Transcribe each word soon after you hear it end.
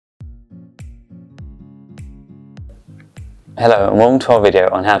Hello and welcome to our video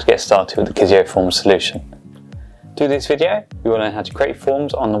on how to get started with the Kizeo Forms solution. Through this video, you will learn how to create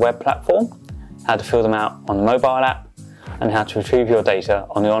forms on the web platform, how to fill them out on the mobile app, and how to retrieve your data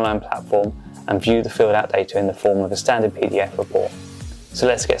on the online platform and view the filled out data in the form of a standard PDF report. So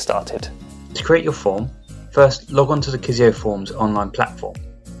let's get started. To create your form, first log on to the Kizeo Forms online platform,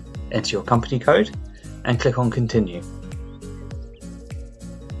 enter your company code and click on Continue.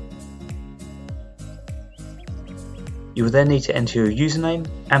 You will then need to enter your username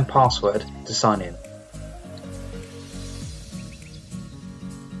and password to sign in.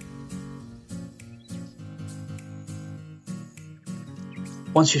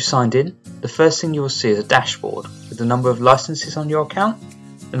 Once you've signed in, the first thing you will see is a dashboard with the number of licenses on your account,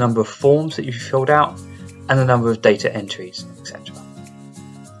 the number of forms that you've filled out, and the number of data entries, etc.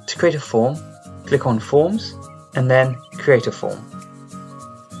 To create a form, click on Forms and then Create a Form.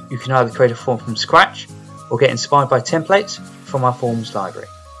 You can either create a form from scratch or get inspired by templates from our forms library.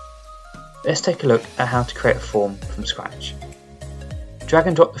 Let's take a look at how to create a form from scratch. Drag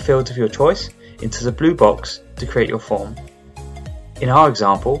and drop the fields of your choice into the blue box to create your form. In our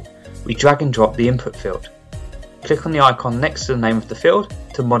example, we drag and drop the input field. Click on the icon next to the name of the field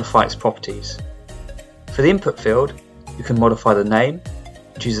to modify its properties. For the input field, you can modify the name,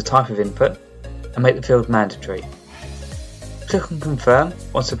 choose a type of input, and make the field mandatory. Click on Confirm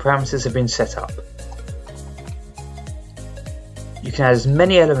once the parameters have been set up. You can add as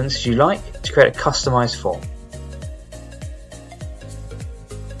many elements as you like to create a customized form.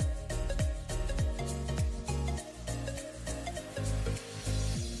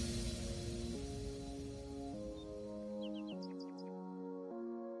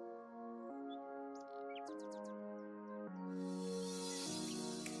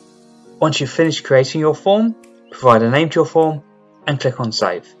 Once you've finished creating your form, provide a name to your form and click on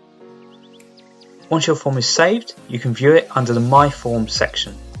Save. Once your form is saved, you can view it under the My Forms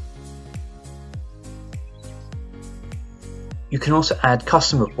section. You can also add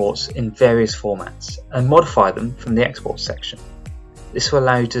custom reports in various formats and modify them from the Export section. This will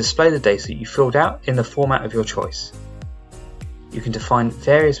allow you to display the data that you filled out in the format of your choice. You can define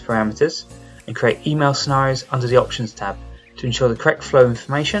various parameters and create email scenarios under the Options tab to ensure the correct flow of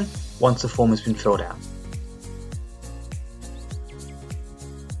information once the form has been filled out.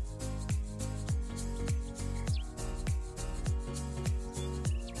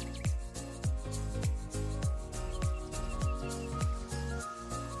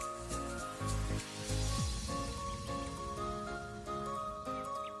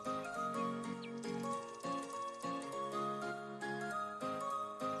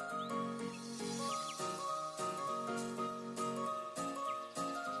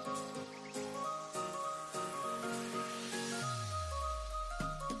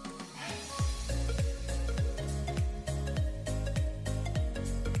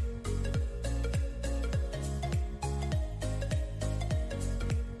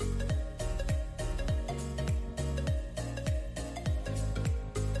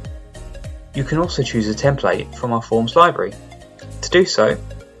 You can also choose a template from our forms library. To do so,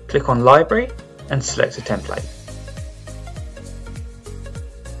 click on Library and select a template.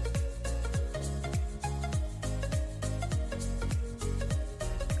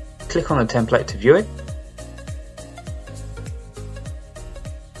 Click on the template to view it.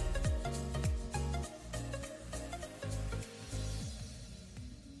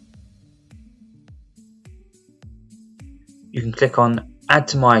 You can click on Add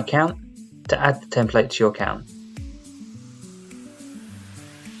to My Account to add the template to your account.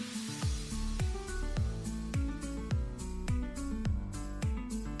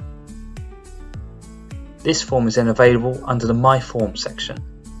 This form is then available under the My Forms section.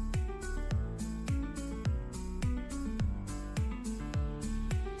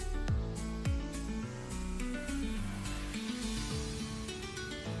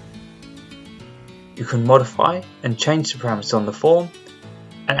 You can modify and change the parameters on the form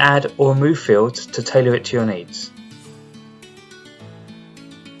and add or remove fields to tailor it to your needs.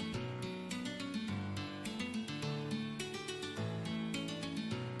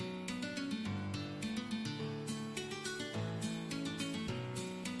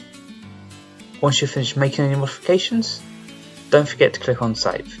 Once you've finished making any modifications, don't forget to click on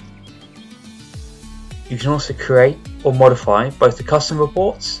Save. You can also create or modify both the custom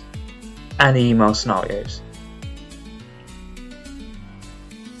reports and the email scenarios.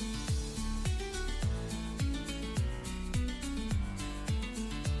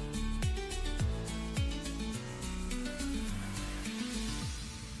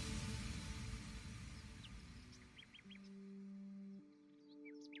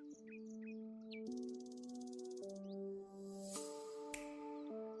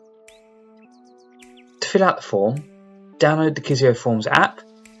 fill out the form, download the Kizeo Forms app,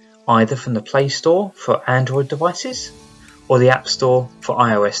 either from the Play Store for Android devices or the App Store for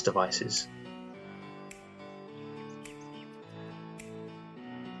iOS devices.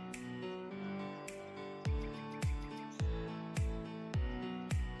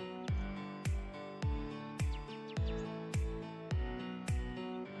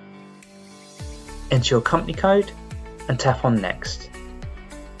 Enter your company code and tap on Next.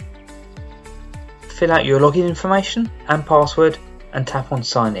 Fill out your login information and password and tap on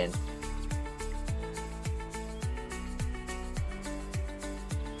Sign In.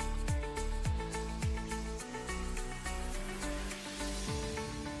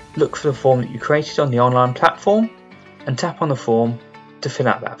 Look for the form that you created on the online platform and tap on the form to fill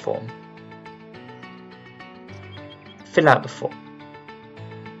out that form. Fill out the form.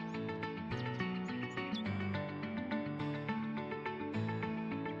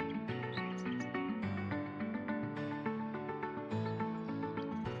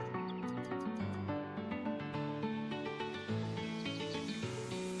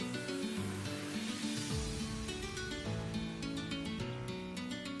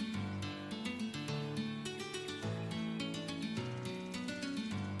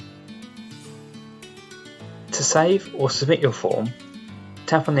 To save or submit your form,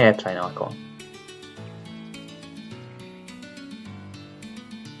 tap on the airplane icon.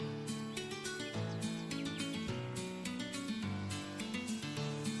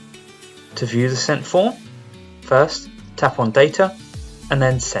 To view the sent form, first tap on Data and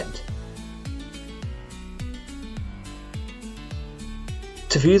then Send.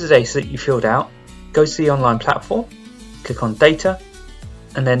 To view the data that you filled out, go to the online platform, click on Data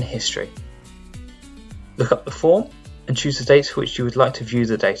and then History. Look up the form and choose the dates for which you would like to view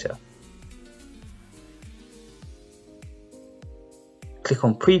the data. Click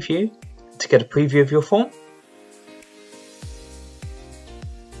on Preview to get a preview of your form.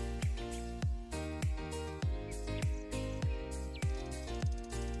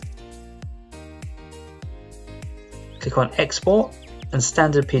 Click on Export and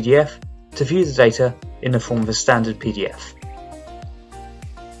Standard PDF to view the data in the form of a standard PDF.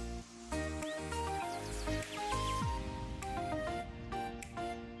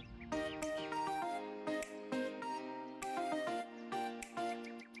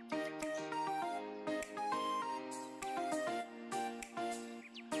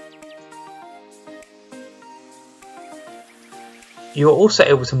 You are also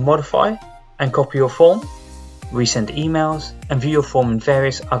able to modify and copy your form, resend emails, and view your form in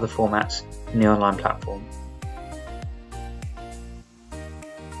various other formats in the online platform.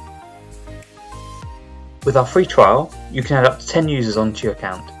 With our free trial, you can add up to 10 users onto your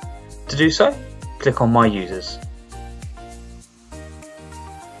account. To do so, click on My Users.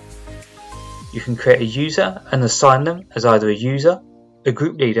 You can create a user and assign them as either a user, a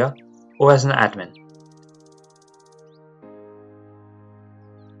group leader, or as an admin.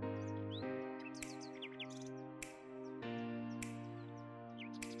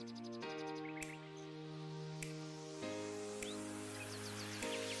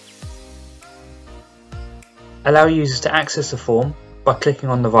 Allow users to access the form by clicking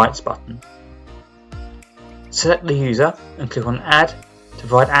on the Rights button. Select the user and click on Add to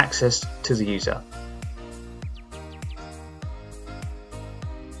provide access to the user.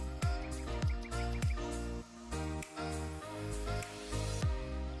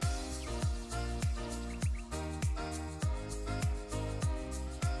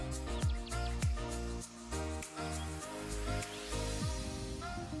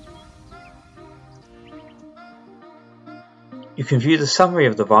 You can view the summary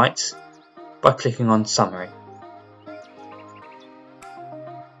of the rights by clicking on Summary.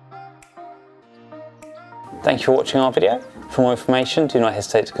 Thank you for watching our video. For more information, do not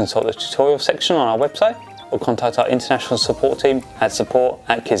hesitate to consult the tutorial section on our website or contact our international support team at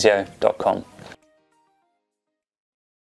support@kizeo.com.